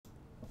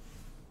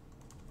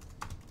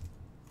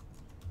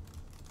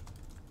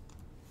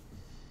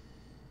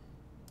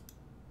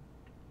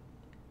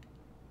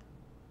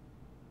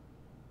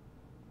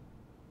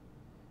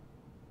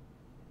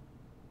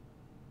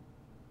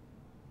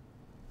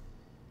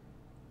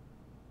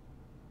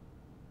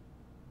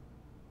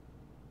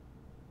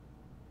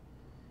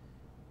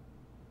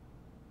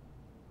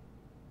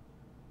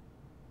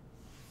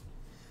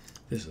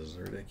This is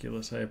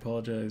ridiculous. I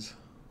apologize.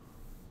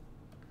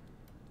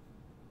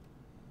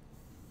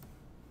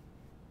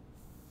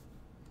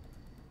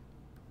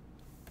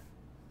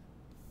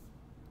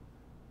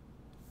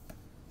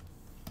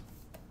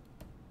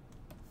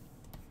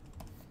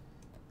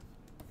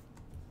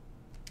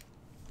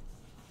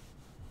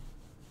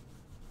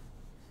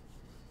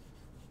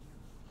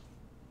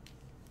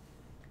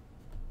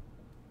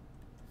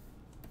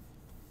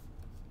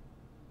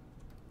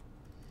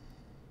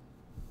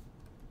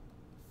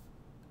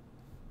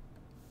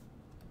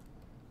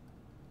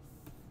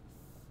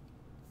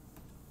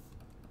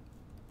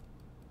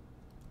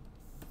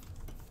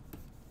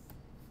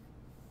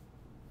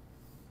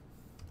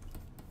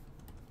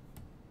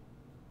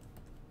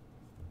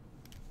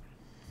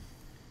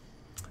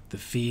 The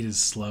feed is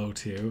slow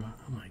too.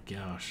 Oh my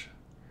gosh.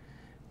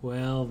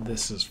 Well,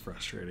 this is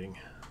frustrating.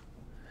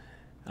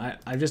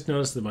 I just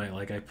noticed that I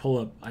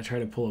try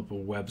to pull up a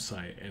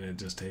website and it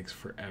just takes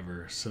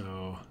forever.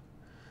 So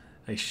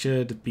I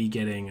should be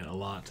getting a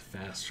lot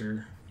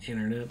faster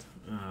internet.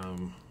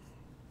 Oh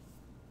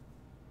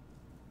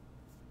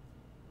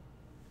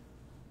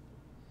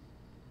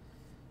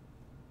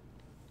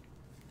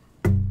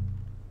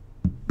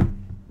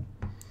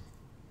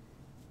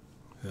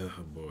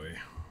boy.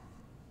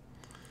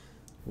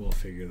 We'll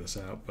figure this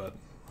out, but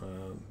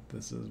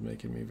this is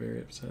making me very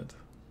upset.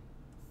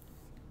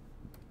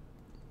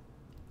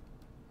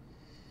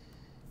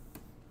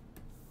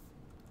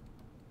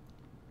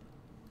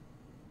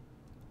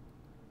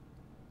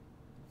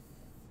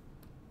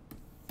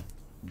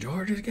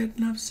 George is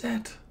getting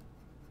upset.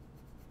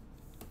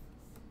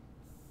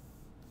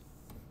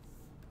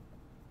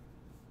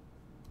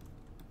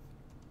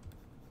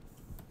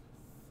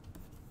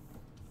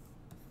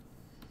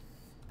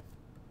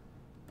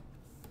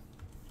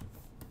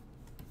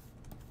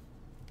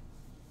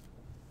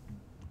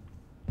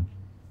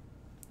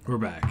 We're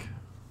back.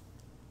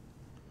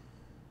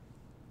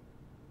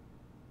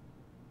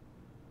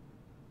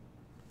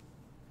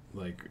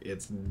 Like,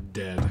 it's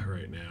dead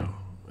right now.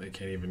 I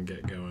can't even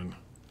get going.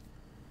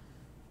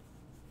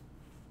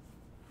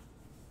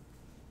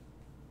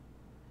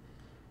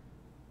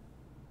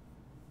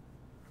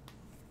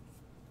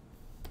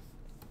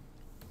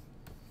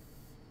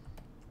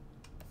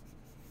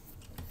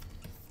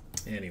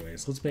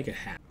 Anyways, let's make a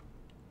hat.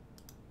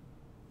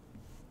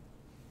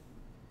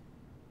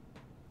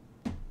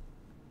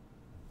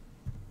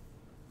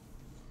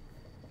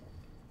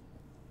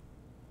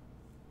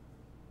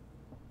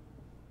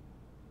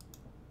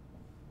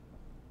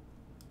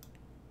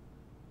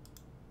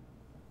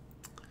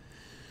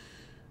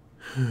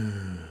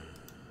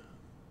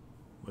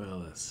 Well,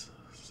 this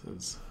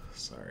is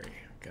sorry,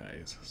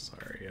 guys.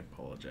 Sorry, I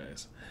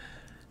apologize.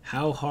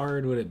 How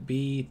hard would it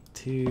be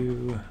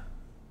to...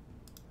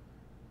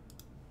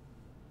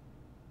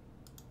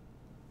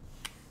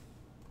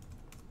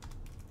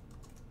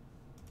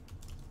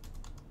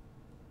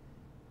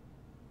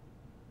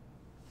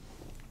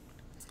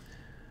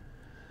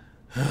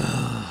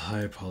 I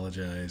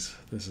apologize.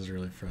 This is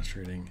really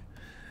frustrating.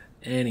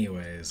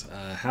 Anyways,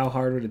 how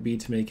hard would it be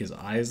to make his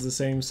eyes the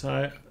same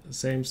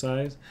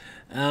size?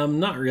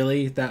 Not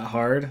really that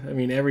hard. I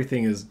mean,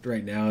 everything is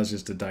right now is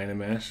just a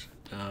Dynamesh.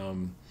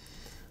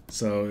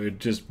 So it would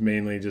just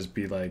mainly just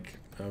be like,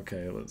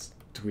 okay, let's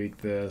tweak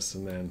this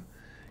and then,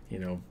 you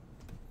know,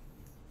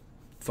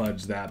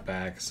 fudge that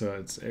back. So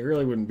it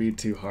really wouldn't be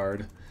too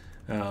hard.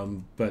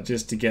 But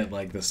just to get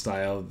like the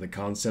style that the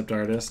concept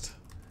artist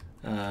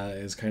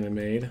is kind of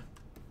made.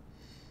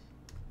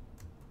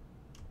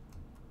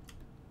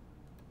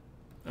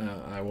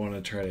 I want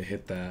to try to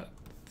hit the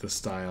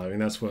style. I mean,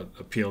 that's what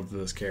appealed to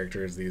this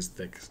character, is these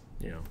thick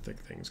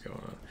things going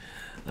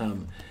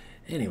on.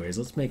 Anyways,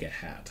 let's make a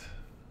hat.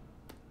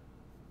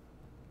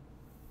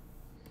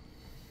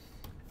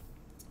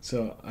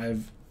 So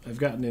I've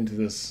gotten into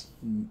this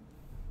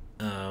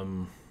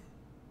battle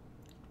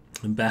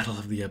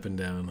of the up and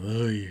down.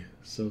 Oh,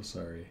 so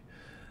sorry.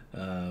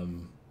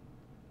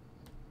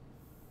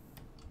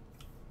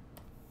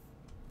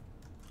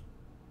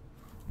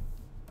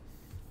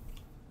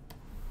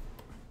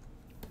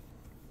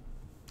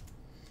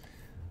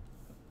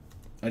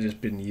 I've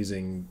just been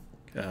using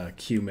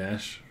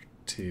QMesh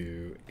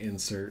to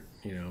insert,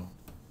 you know,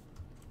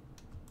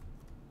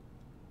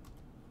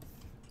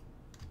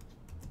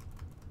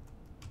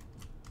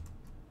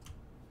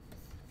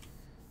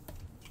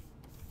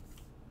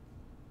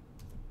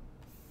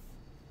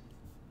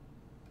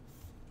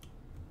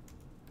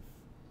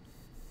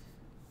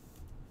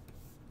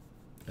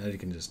 as you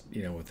can just,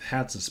 you know, with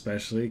hats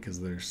especially, because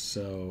they're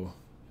so,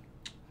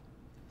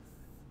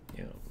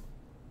 you know,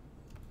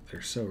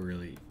 they're so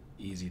really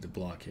easy to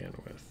block in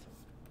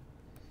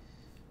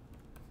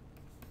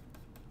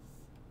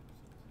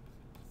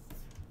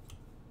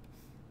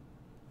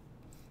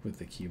with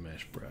the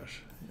QMesh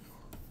brush.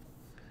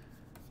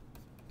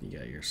 You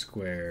got your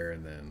square,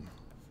 and then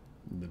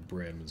the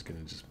brim is going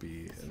to just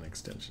be an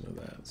extension of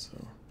that. So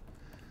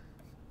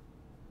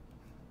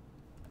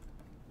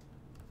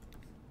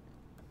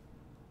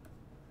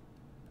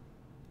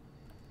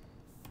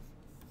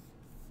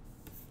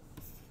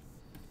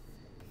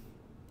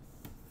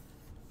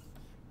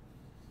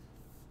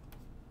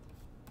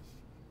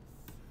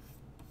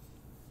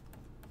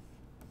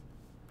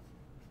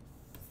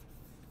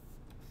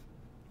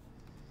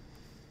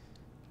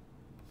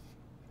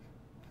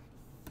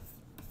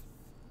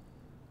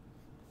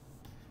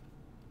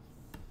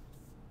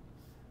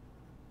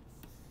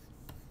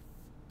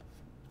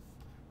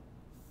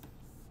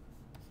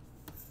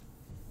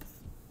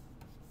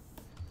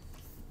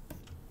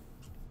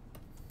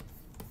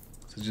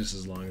So just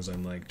as long as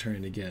I'm like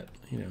trying to get,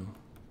 you know,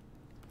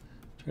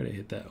 try to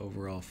hit that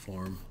overall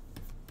form,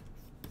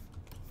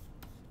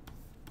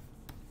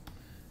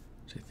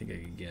 which I think I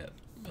could get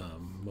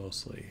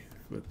mostly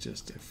with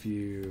just a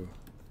few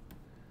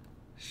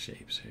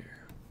shapes here.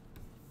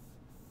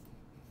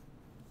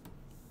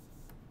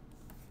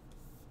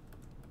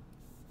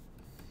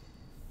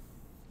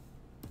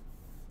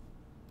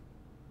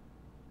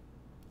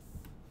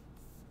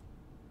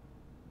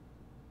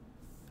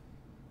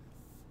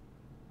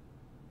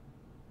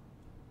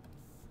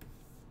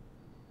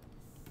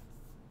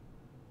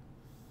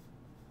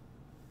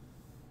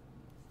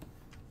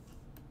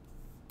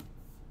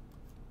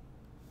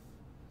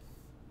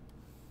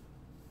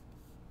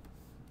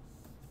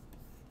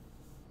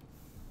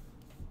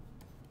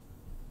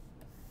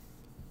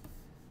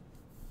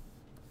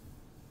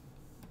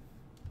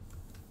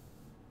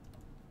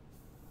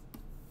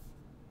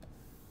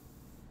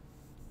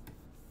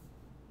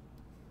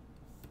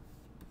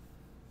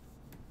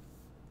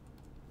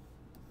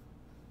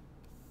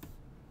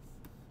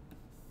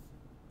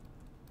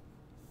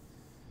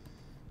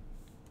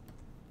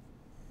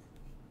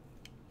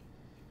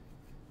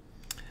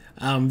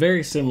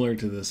 Very similar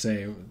to the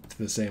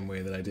same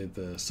way that I did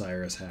the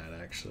Cyrus hat,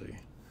 actually.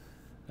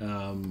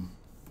 I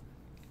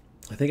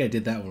think I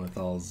did that one with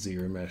all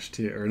ZBrush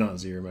too, or not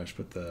ZBrush,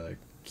 but the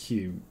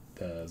cube,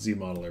 the Z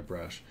modeler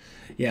brush.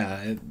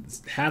 Yeah,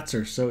 hats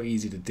are so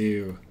easy to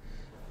do.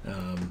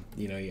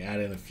 You know, you add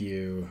in a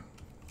few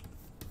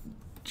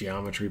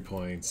geometry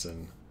points,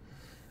 and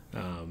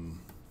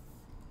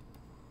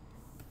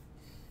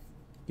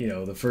you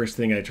know, the first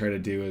thing I try to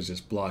do is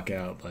just block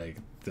out like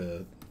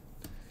the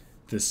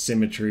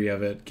symmetry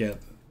of it,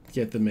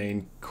 get the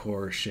main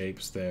core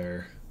shapes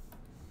there,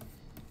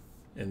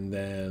 and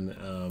then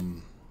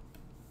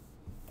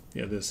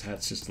you know, this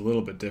hat's just a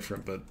little bit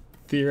different, but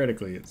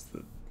theoretically it's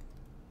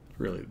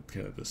really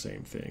kind of the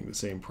same thing, the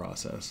same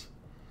process.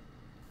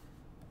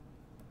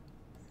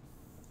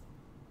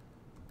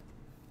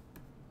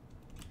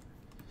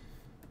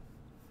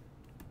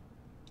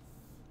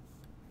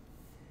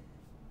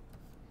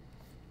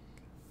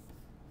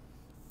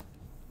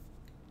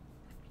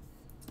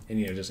 And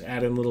you know, just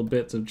add in little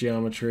bits of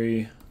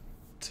geometry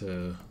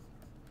to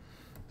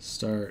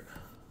start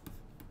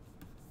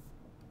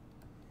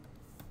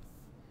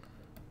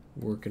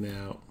working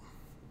out.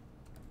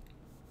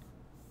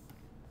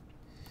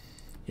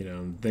 You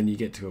know, then you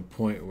get to a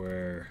point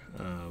where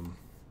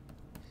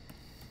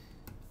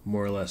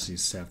more or less you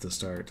just have to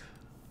start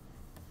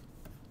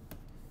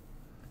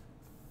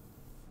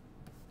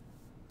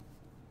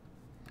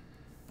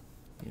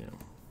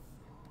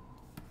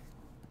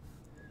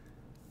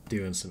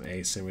doing some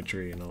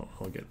asymmetry, and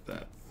I'll get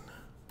that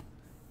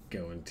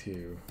going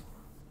too.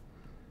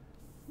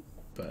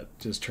 But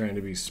just trying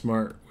to be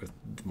smart with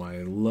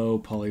my low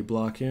poly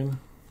block in.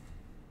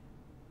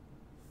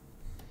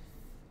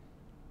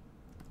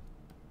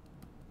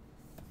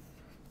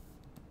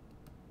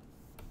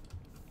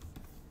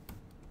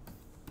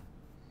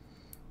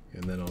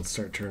 And then I'll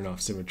start turning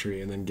off symmetry,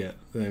 and then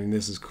I mean,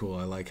 this is cool.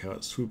 I like how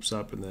it swoops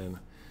up, and then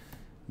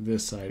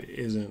this side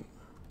isn't.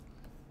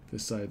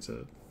 This side's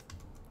a,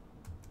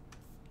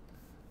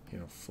 you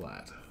know,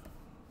 flat.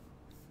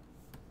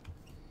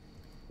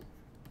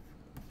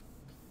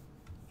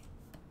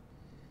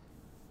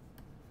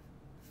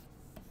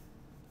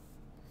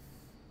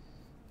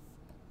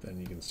 Then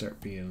you can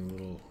start being a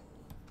little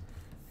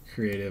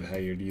creative how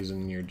you're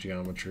using your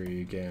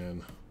geometry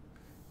again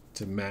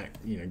to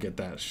get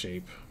that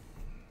shape.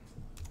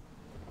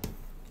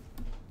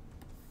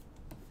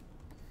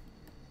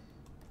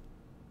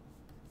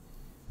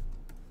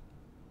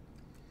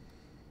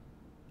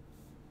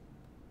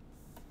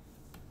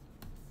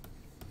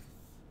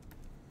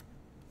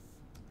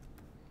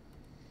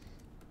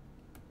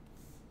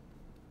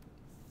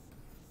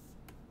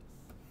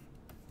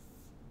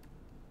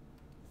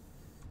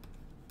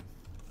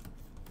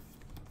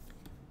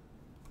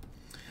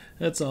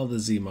 That's all the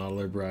Z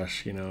modeler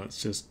brush, you know,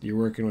 it's just you're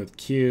working with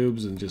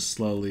cubes and just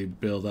slowly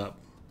build up,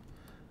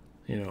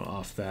 you know,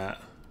 off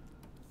that.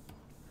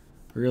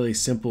 Really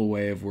simple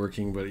way of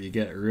working, but you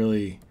get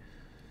really,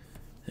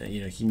 you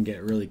know, you can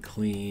get really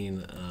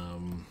clean,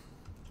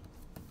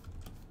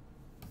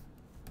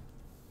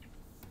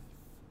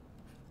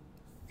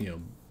 you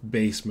know,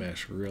 base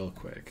mesh real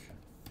quick.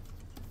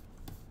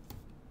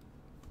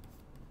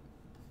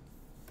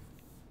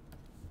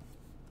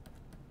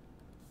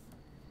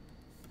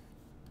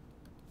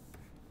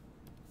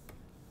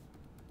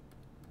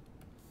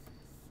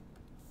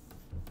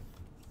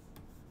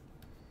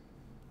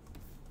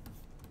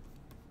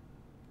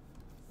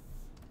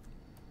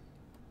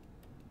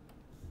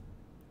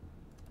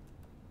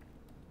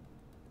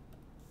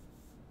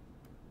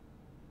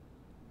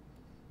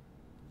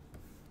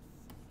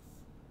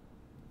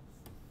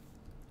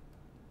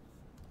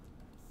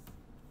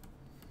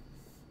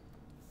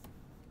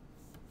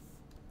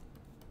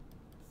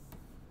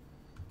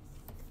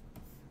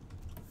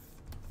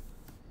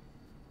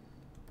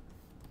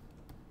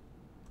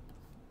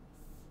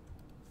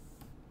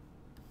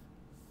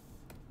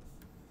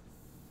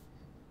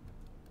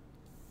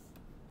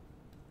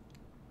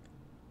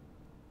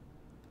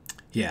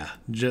 Yeah,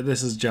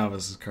 this is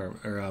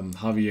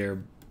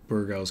Javier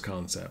Burgos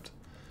concept.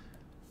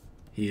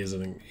 He's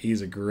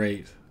a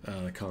great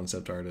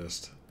concept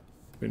artist.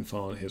 Been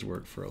following his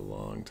work for a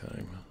long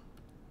time.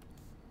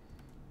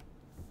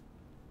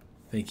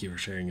 Thank you for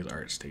sharing his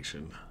art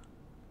station.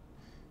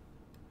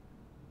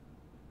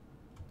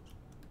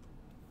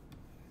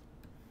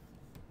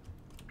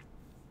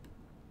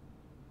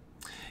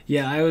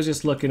 Yeah, I was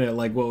just looking at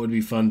like what would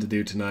be fun to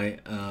do tonight.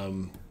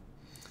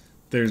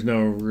 There's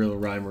no real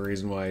rhyme or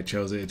reason why I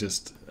chose it. It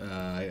just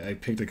I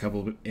picked a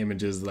couple of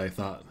images that I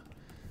thought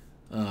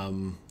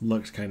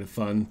looked kind of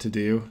fun to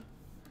do,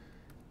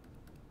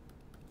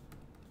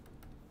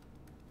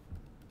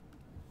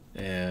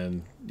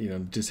 and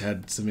just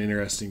had some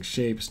interesting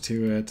shapes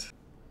to it.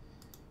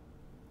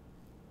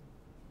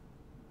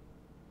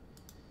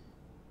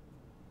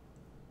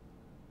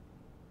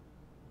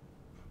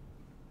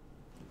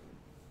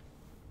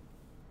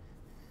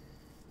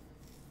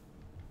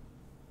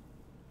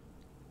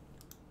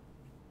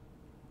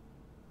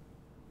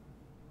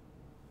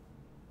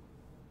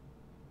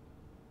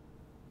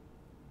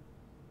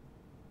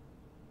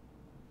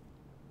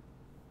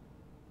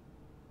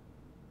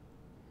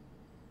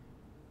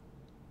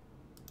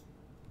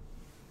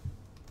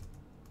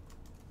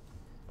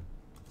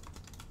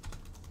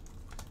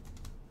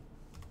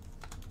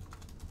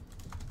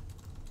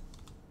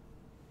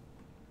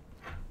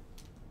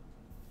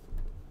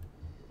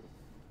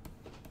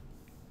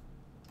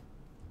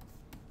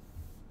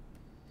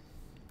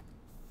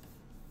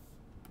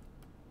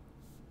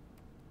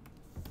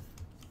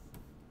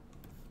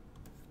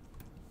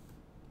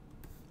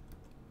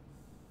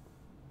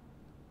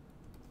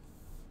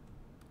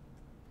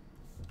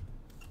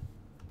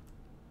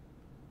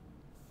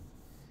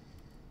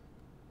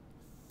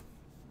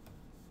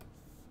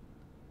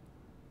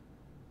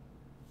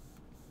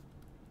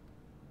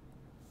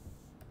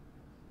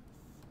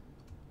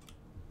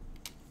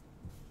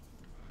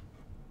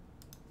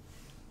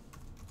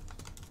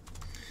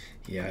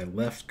 Yeah, I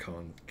left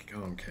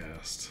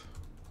Comcast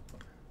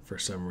for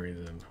some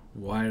reason.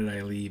 Why did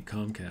I leave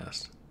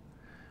Comcast?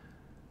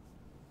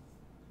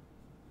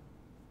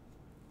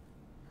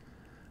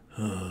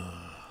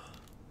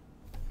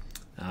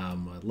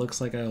 It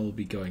looks like I will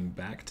be going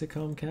back to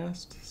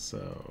Comcast,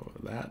 so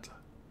that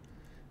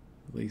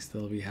at least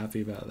they'll be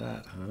happy about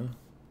that, huh?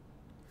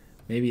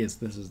 Maybe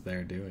this is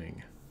their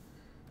doing.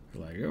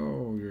 They're like,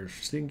 oh, you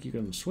think you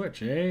can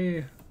switch,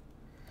 eh?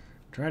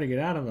 Try to get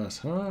out of us,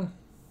 huh?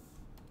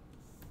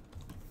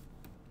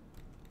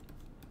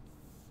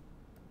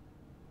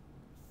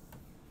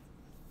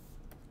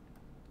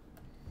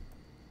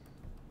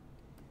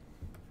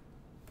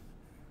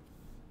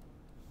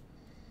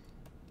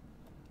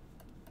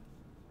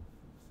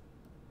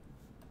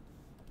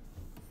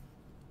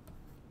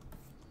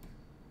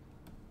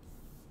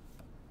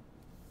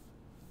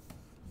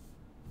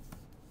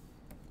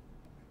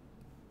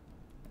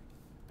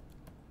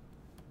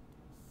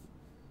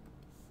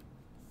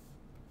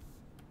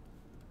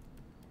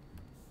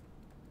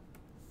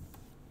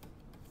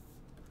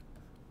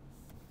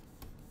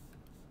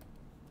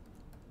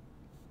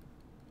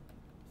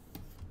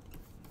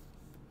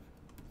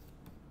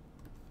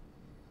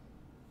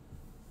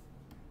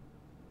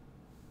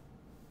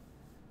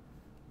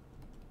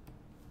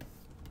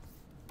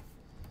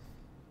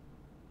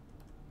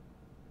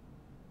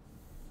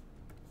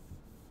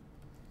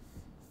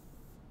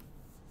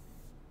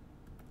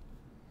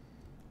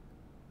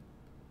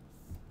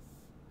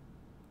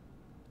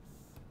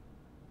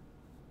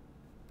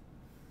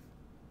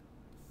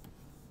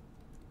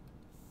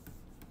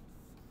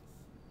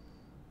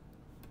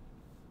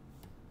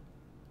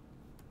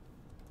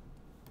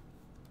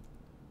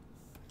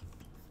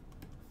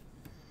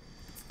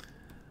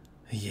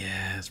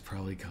 Yeah, it's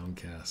probably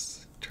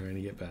Comcast trying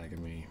to get back at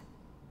me.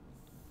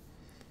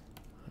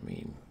 I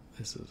mean,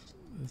 this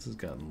has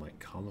gotten like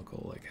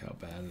comical, like how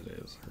bad it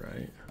is,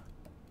 right?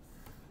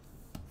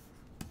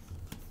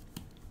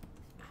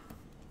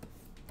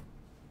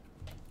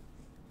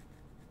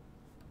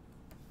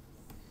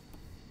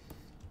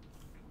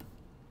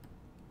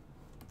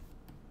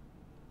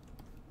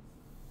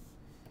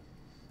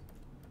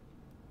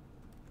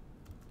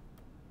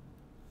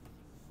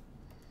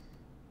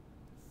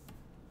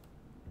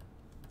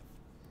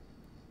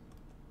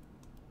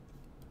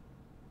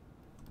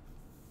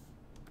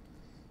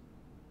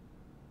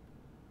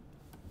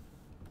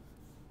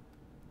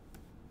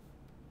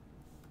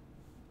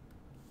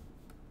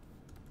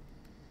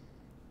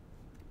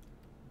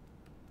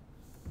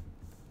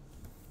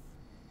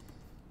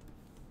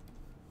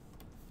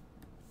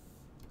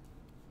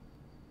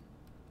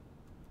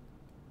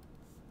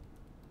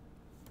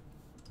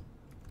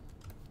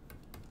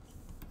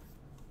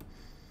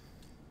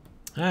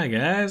 Hi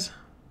guys.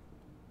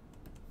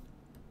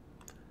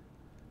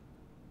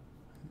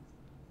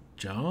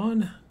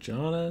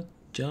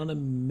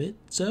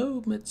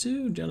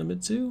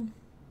 Mitsu.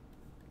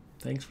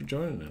 Thanks for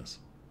joining us.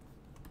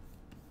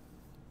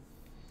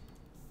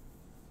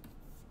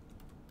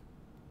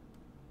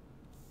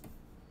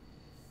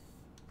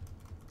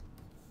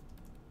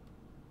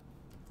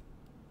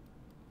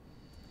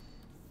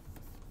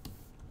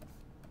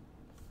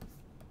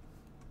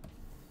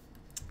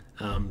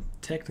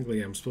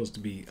 Technically, I'm supposed to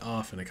be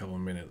off in a couple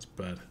of minutes,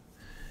 but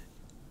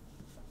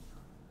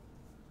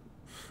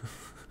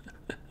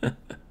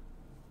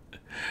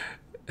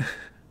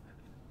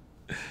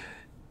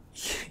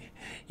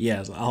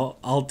yes,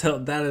 I'll tell.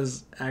 That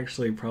is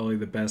actually probably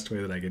the best way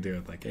that I could do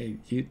it. Like, hey,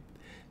 do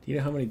you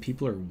know how many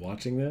people are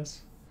watching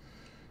this?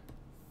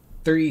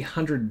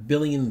 300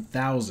 billion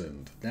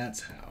thousand.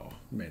 That's how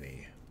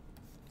many.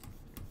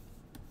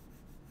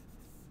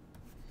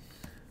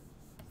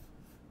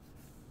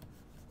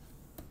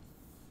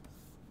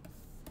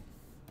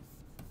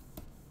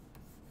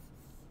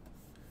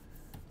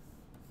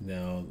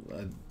 No,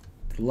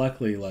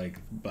 luckily, like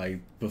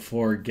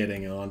before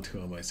getting onto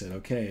him, I said,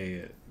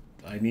 okay,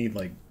 I need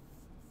like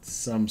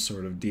some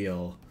sort of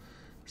deal,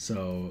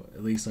 so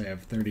at least I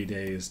have 30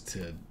 days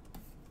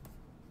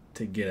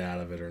to get out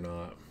of it or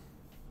not.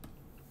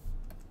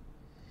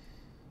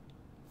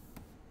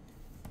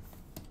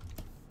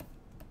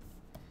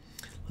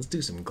 Let's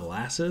do some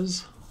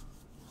glasses.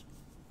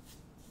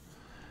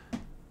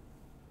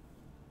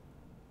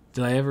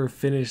 Did I ever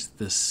finish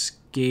the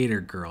Skater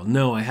Girl?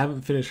 No, I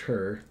haven't finished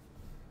her.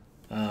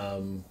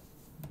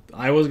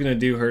 I was gonna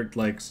do her,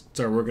 like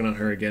start working on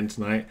her again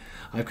tonight.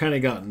 I've kind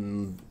of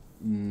gotten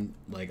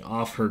like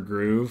off her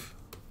groove,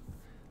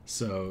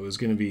 so it was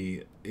gonna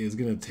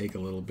take a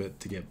little bit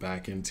to get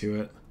back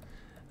into it.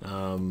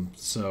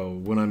 So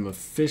when I'm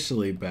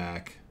officially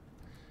back,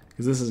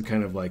 because this is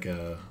kind of like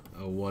a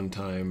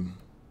one-time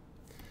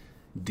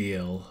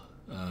deal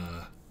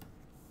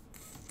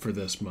for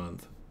this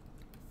month.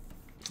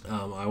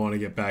 I want to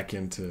get back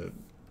into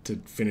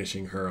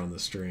finishing her on the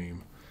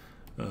stream.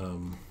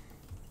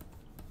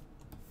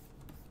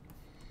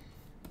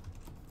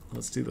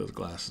 Let's do those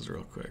glasses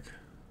real quick.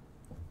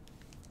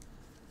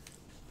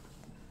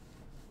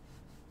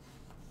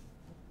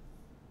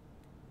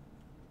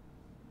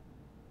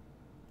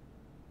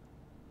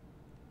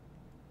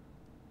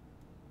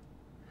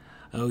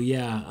 Oh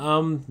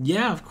yeah,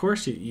 yeah. Of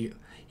course, you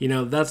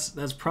know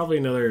that's probably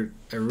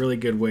a really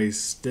good way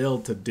still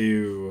to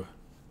do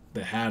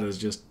the hat is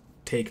just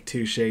take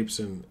two shapes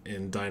and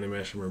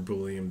Dynamesh them or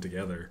Boolean them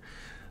together.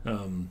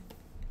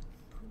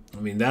 I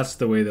mean, that's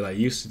the way that I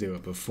used to do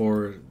it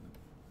before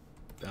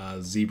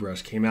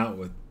ZBrush came out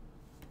with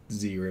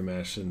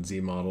ZRemesh and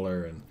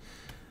ZModeler,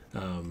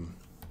 and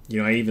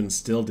I even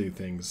still do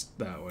things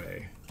that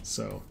way.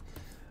 So,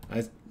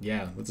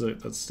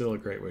 that's still a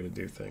great way to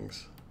do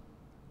things.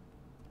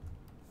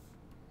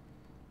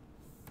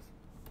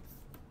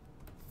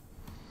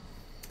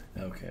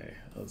 Okay,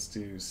 let's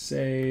do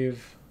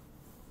save.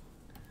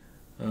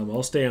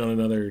 I'll stay on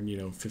another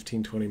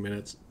 15-20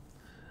 minutes.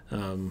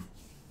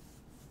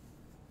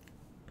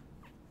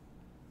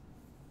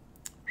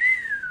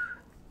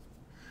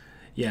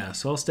 Yeah,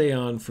 so I'll stay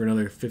on for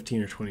another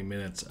 15 or 20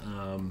 minutes,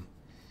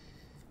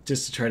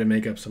 just to try to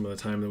make up some of the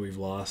time that we've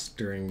lost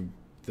during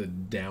the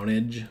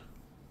downage,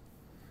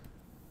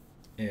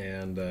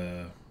 and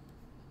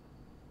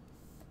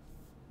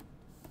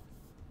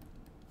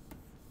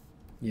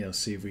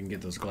see if we can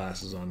get those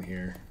glasses on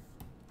here.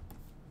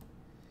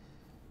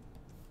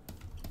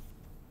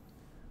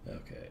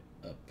 Okay,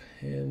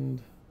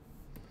 append.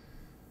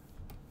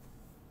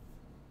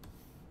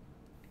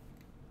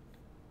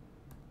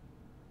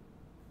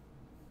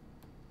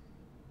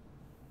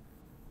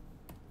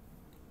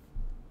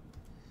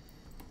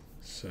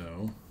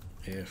 So,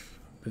 if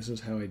this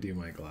is how I do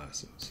my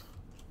glasses.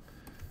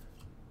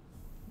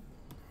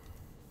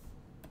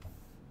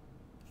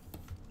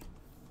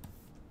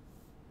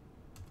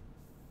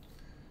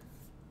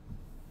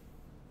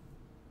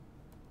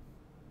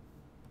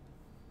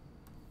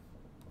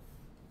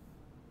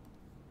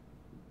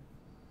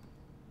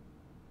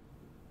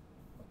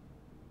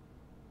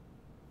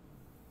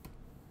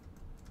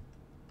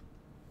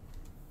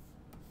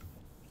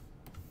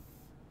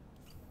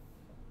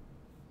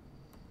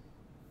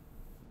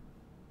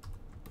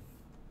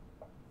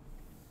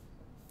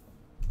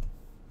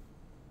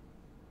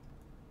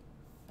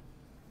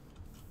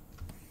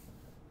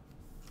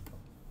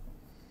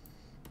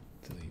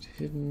 Delete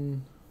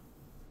hidden.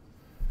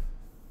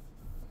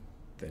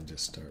 Then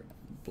just start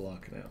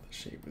blocking out the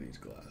shape of these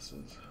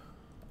glasses.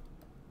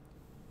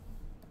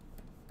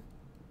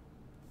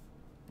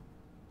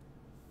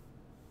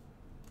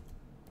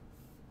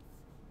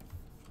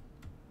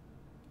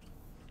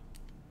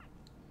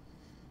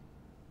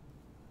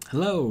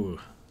 Hello.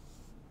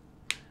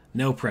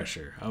 No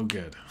pressure. Oh,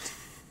 good.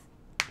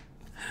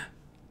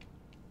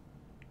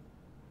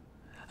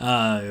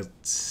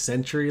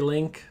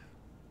 CenturyLink.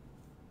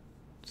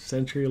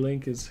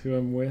 CenturyLink is who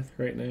I'm with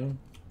right now,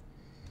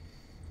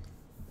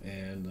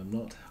 and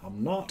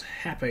I'm not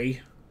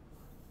happy.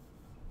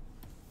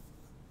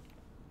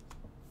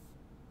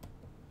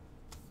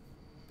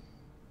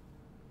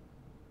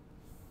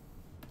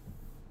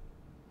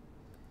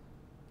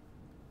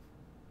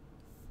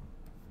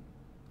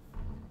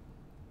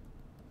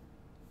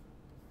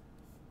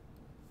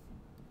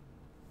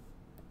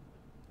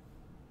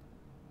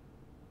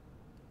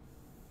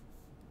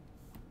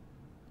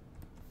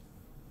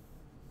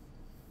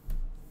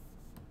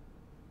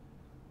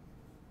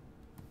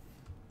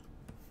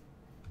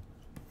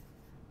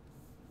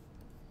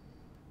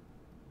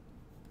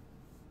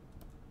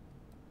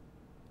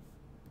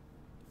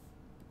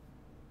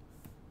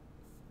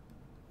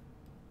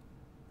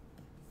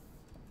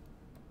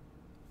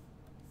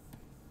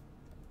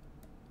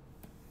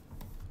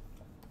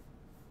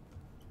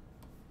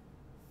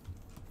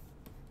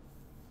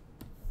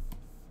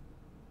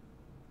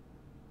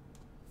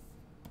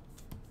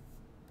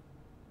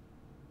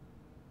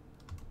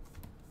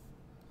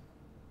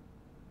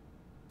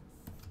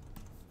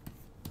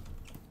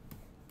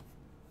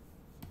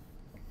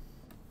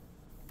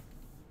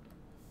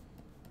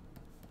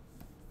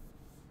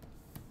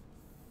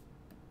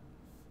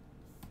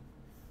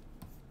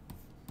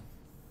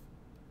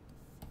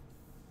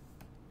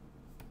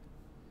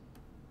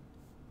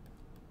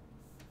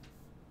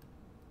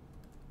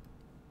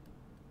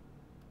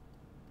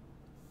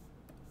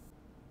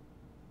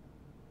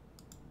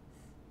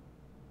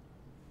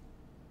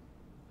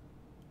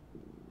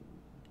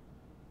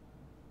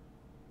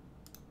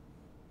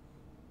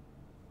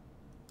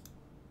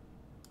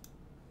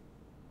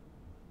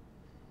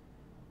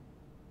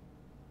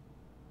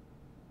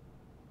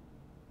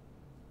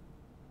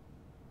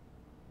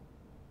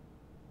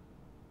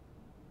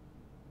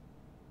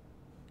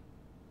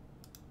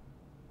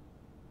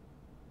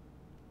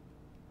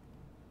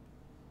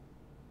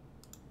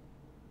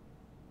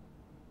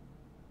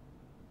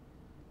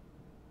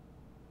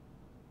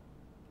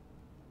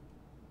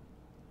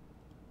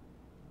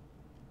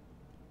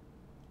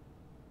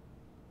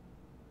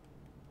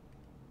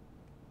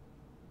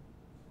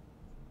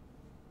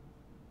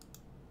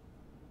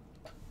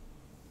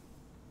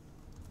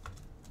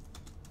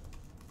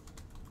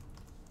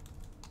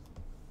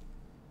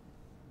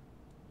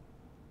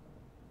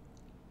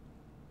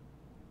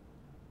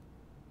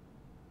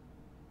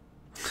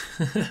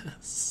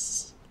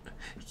 Yes.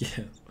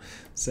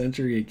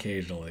 Century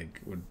occasionally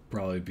would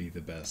probably be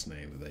the best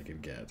name that they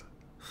could get.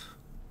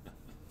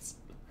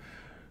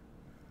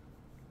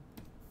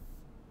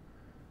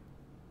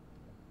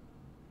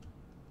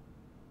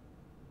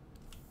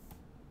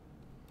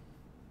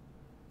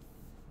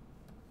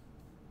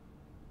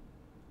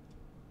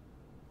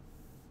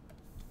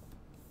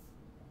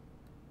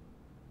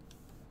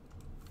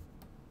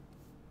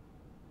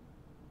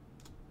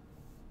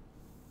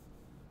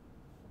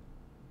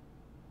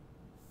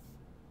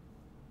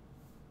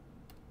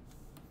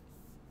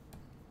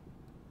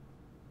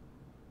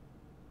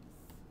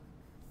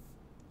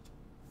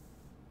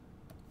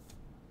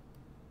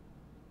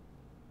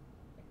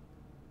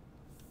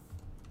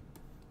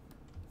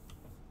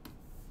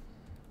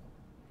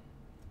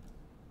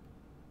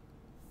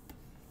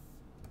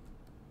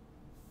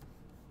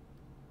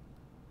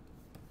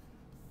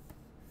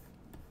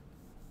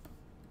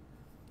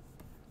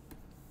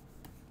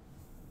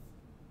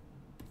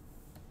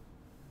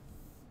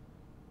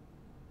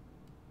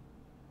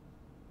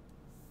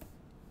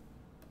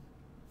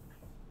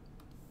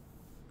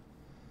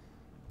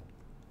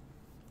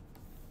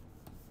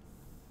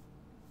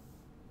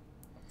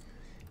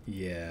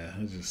 Yeah,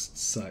 it just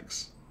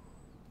sucks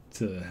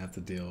to have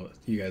to deal.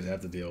 You guys have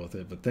to deal with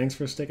it, but thanks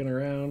for sticking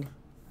around.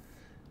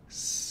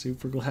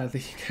 Super glad that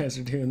you guys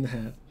are doing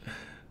that.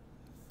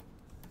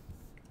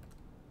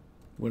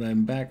 When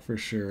I'm back for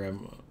sure,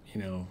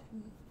 I'll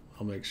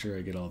make sure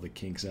I get all the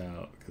kinks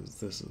out because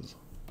this is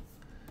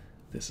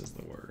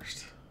the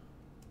worst.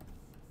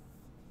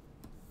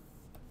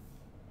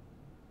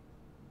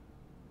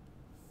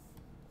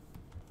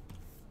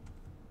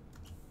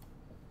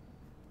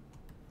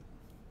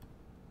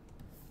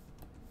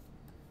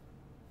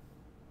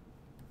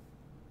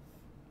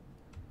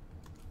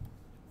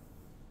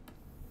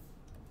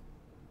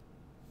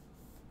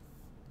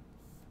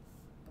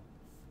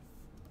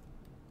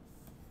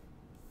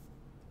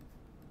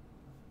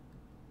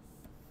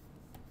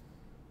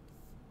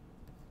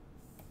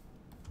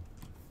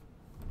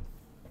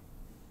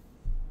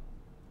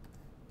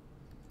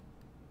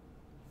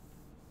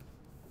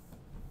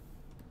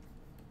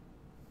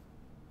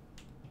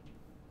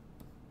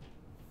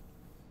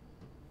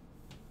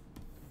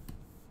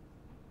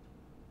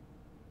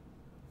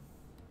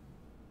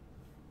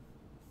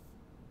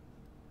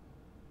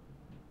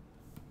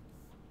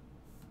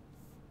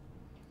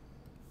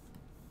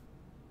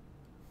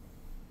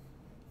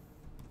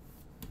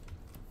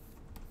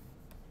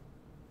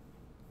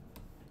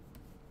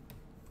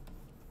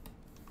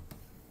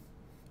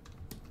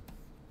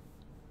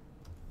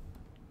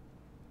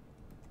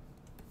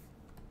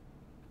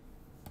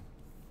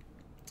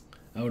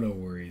 Oh, no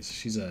worries.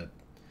 She's a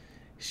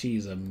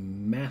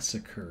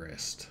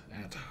massacreist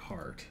at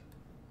heart.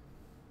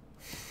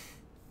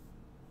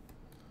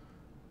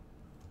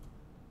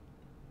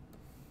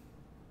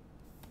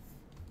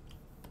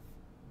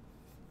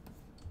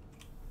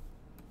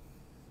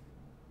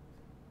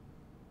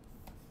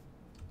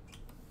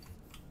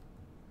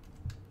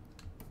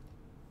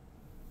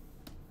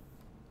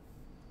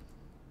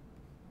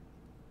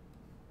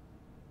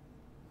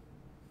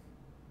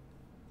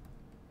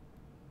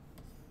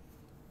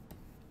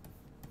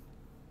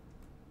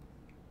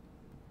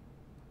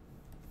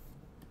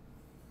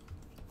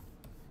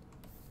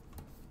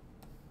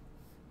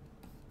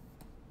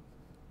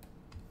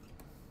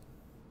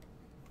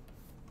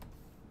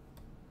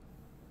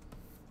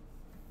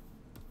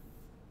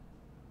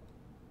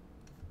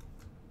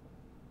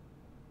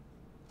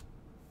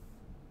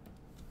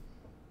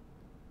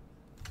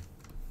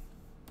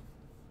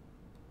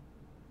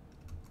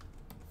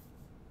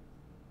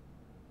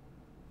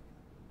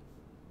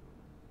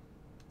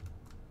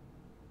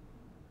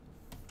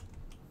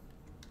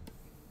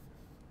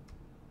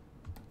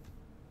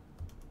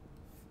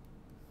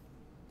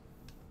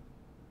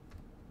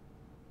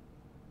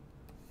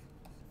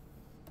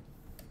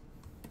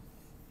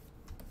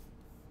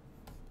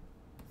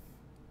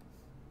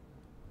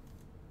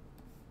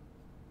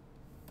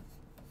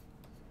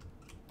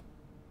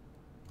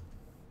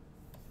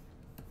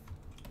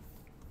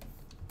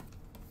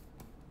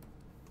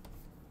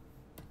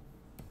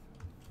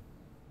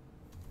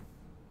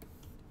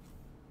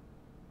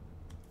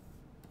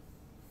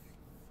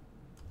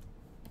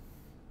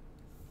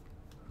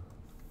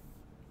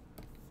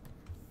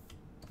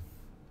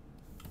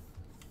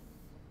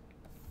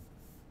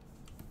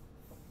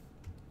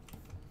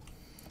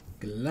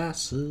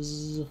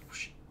 Glasses.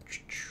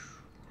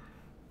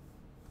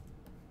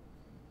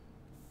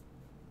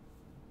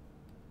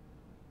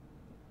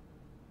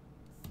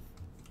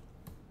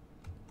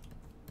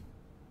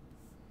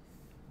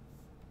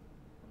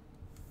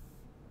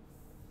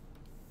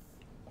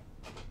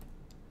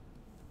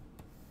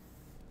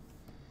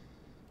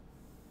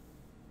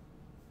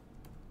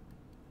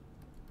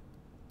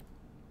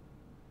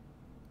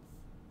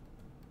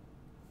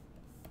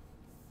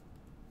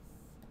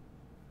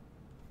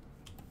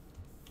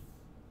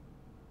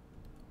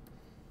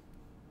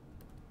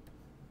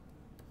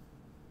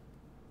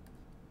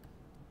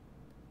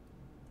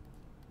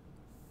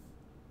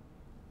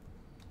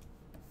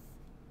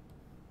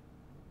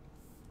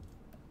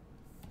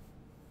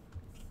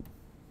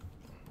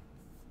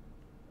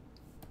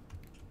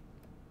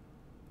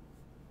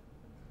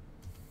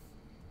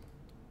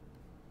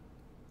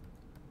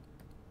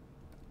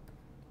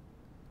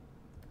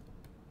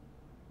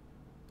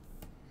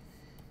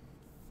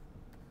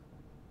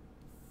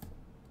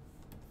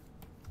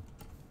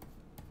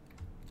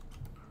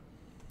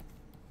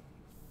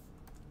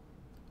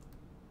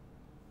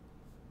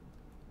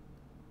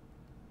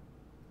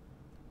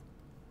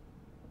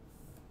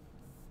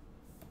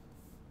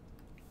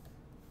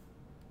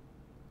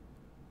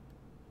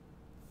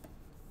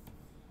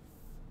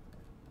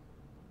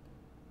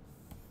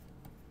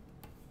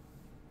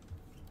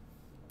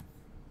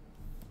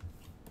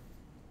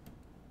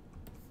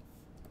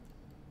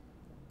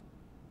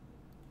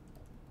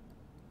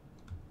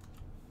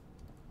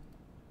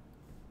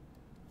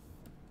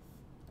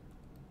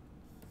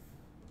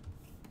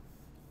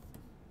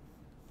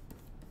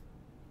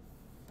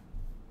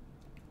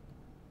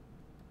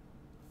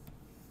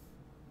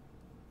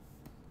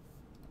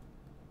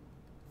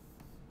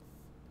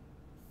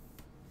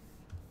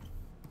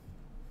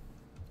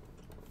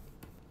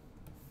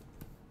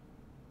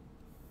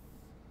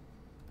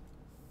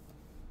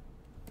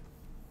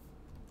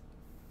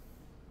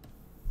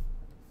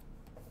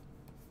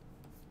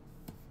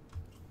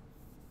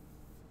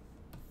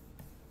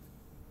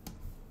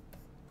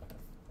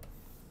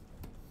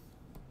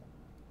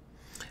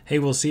 Hey,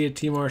 we'll see you,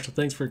 T. Marshall.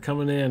 Thanks for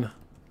coming in.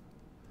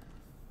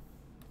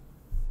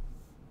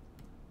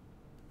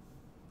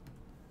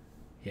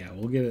 Yeah,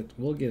 we'll get it.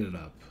 We'll get it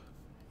up.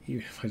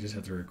 Even if I just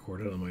have to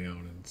record it on my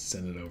own and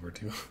send it over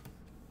to him.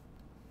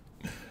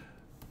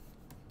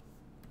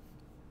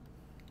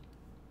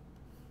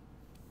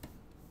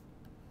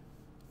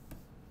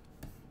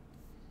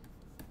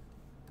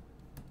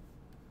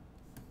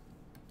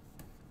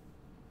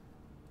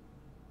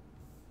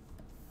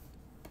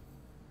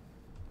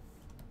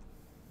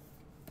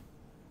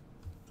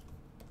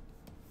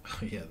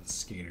 Oh yeah, the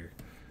skater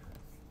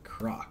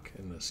croc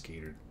and the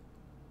skater.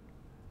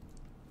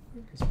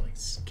 Where's my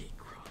skate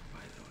croc, by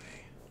the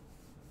way?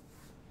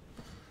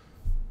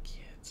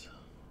 Kids.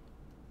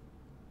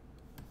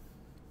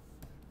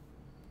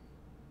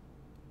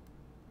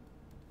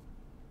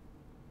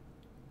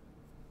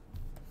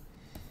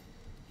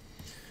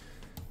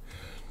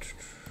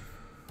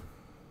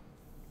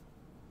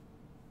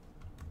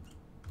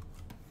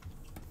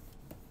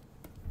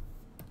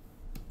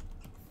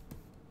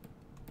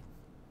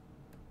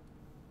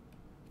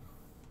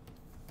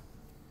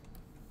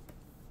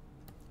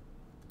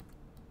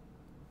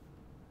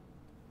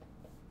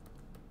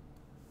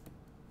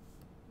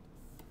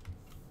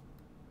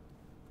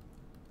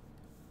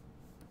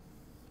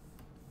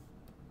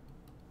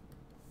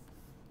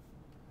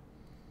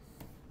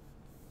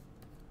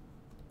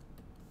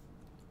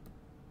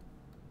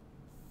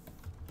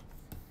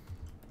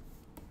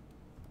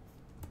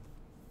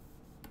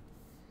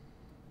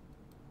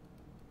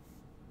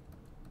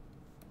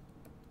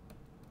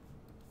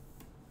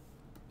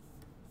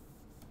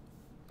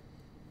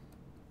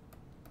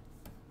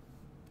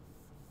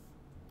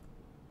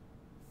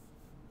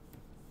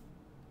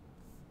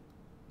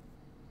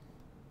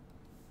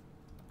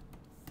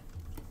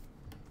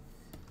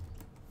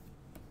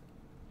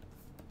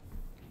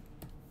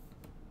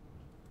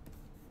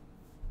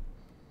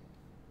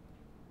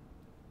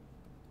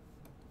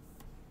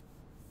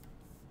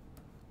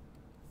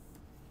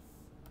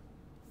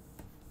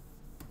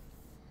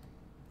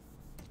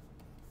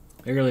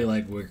 I really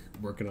like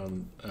working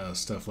on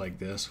stuff like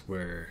this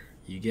where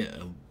you get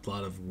a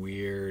lot of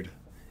weird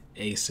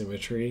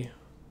asymmetry.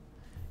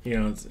 You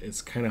know,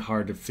 it's kind of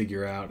hard to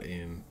figure out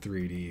in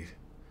 3D.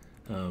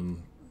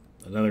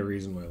 Another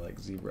reason why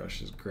like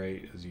ZBrush is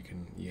great is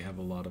you have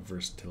a lot of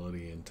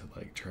versatility and to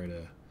like try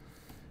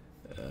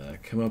to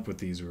come up with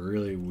these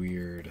really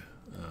weird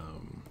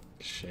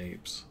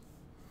shapes.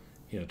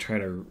 You know, try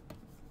to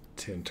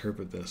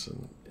interpret this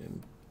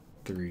in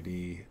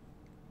 3D.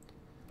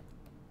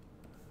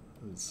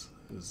 Is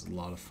a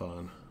lot of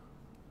fun.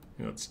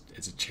 You know,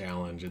 it's a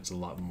challenge. It's a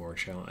lot more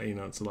challenge. You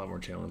know, it's a lot more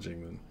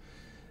challenging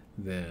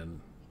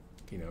than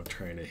you know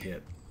trying to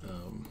hit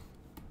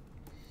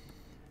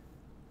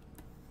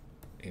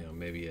you know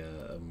maybe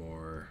a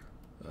more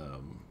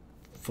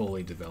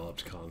fully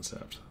developed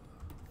concept.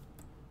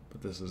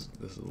 But this is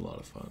a lot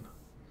of fun.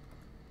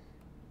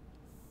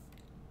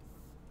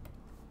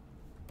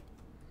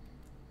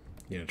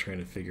 You know, trying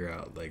to figure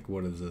out like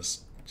what does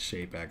this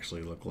shape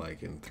actually look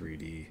like in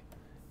 3D.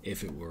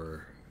 If it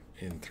were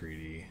in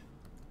 3D.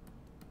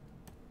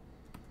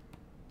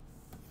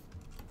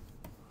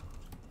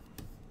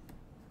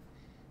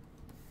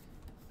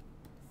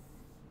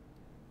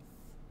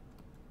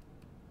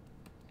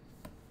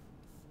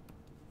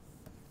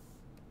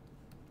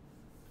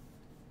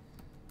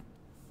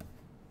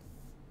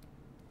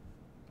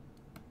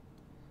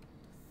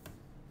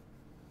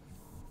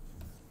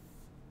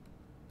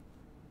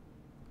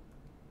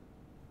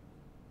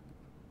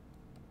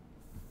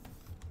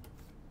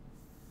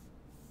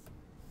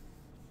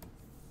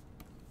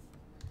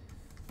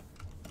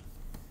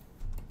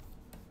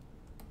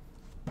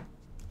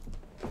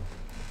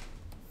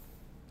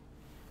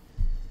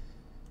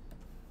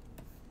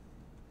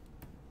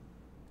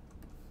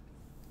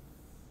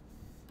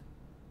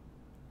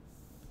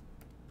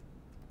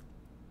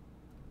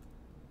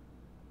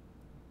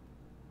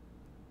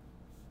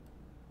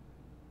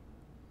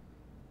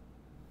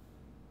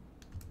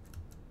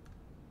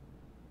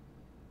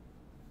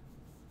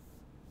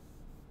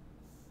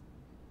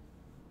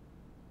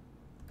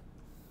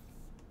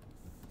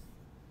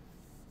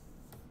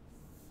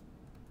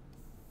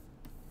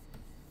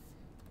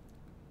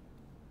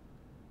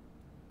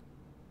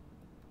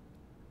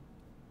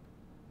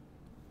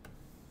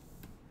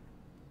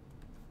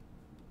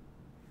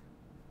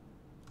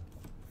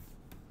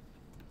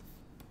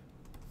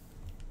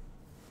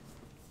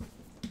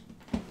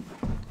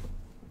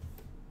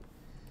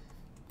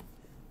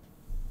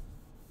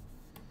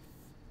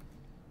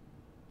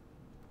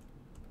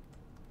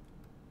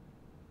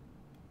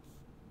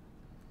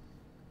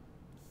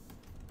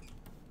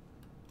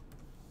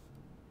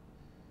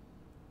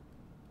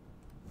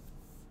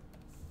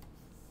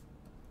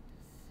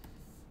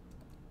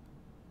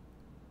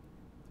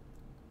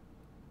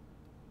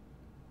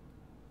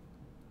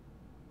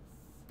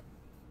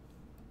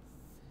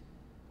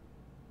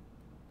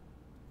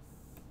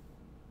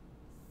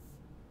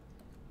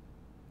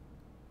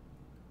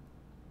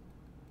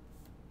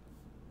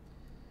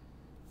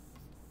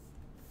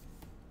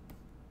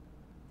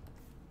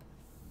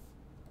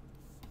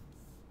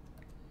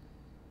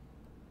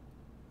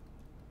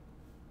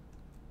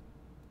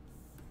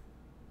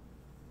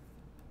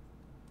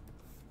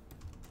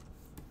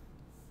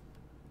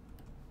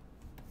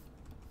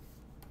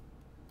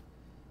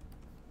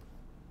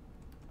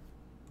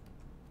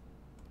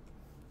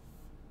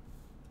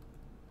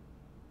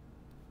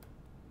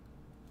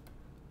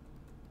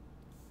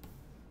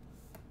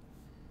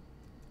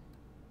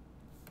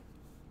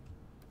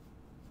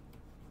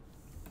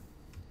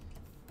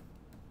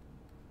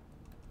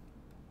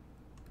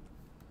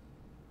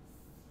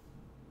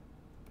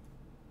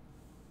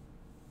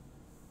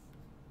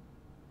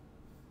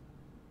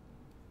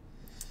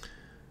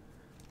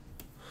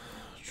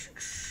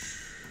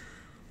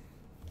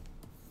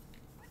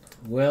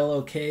 Well,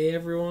 okay,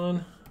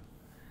 everyone.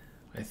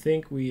 I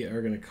think we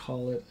are going to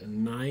call it a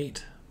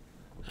night.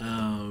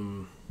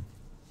 I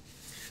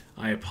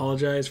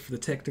apologize for the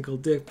technical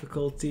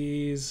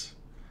difficulties.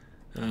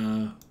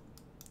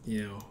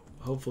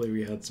 Hopefully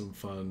we had some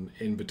fun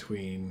in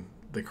between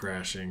the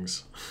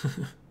crashings.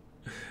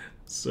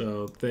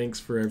 So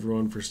thanks for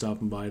everyone for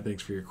stopping by.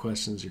 Thanks for your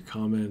questions, your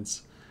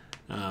comments.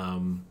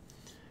 And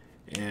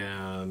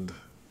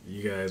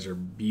you guys are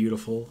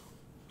beautiful.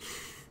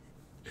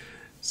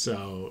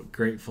 So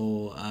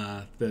grateful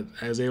that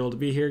I was able to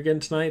be here again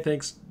tonight.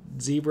 Thanks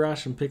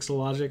ZBrush and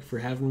Pixelogic for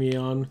having me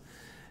on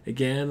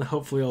again.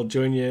 Hopefully I'll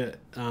join you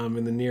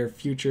in the near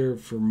future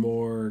for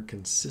more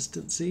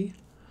consistency.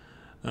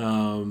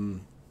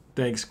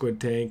 Thanks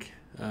Squid Tank,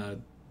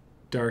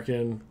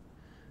 Darken.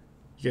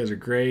 You guys are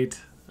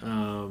great.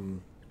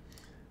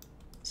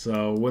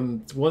 So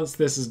once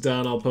this is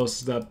done, I'll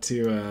post it up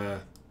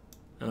to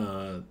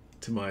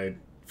my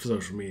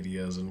social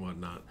medias and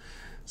whatnot.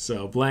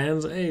 So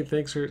Blands, hey,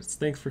 thanks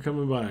for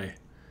coming by.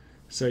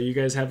 So you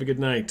guys have a good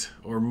night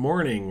or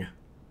morning,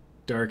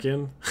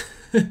 Darken.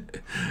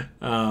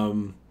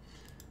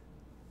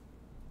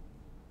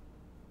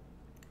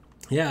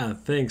 Yeah,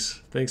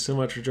 thanks so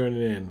much for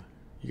joining in.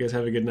 You guys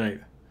have a good night.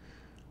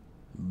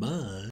 Bye.